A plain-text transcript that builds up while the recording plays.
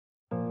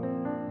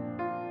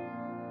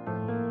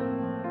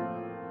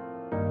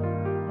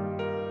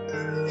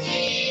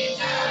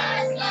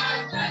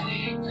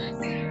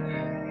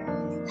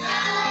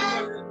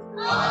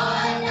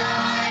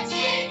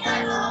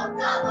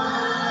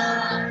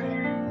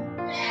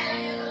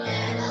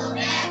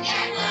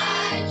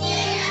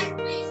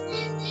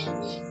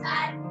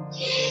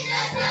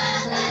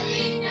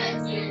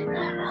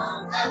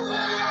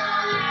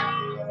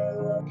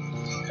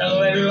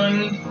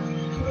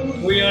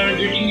everyone. We are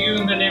greeting you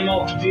in the name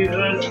of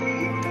Jesus.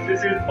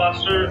 This is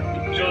Pastor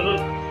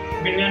Joseph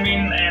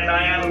Benjamin and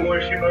I am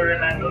worshipper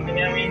Renando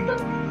Benjamin.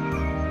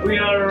 We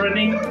are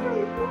running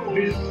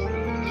this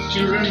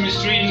children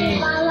ministry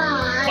in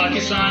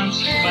Pakistan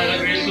by the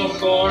grace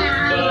of God.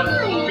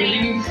 The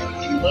Feelings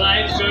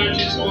Life Church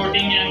is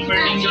supporting and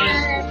funding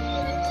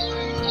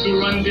us to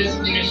run this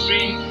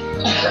ministry.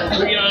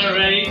 We are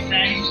very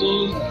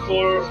thankful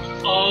for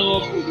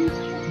all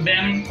of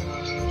them.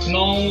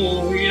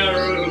 Now we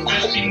are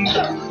requesting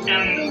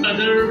and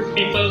other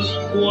people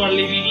who are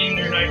living in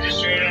the United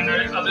States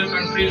and other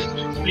countries,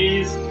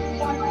 please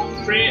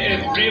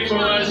pray for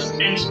us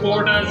and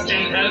support us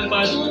and help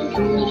us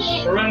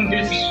to run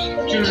this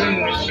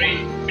children ministry.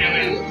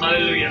 Amen.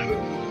 Hallelujah.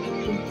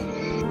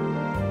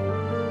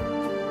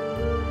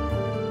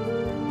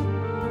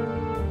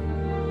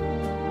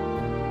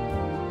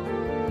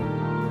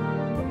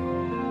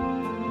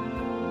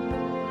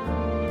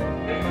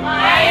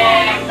 I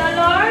am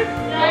the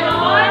Lord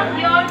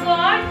your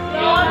God.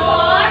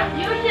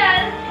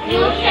 You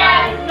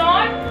shall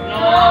not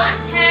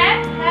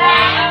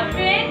have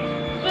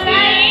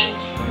strange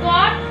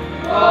gods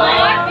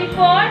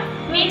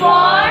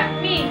before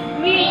me.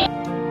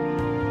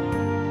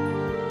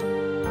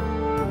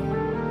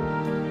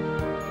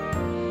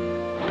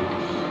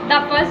 The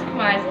first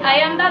verse. I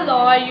am the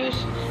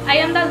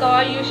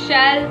Lord. You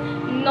shall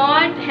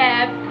not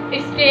have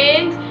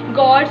strange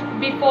gods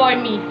before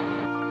me.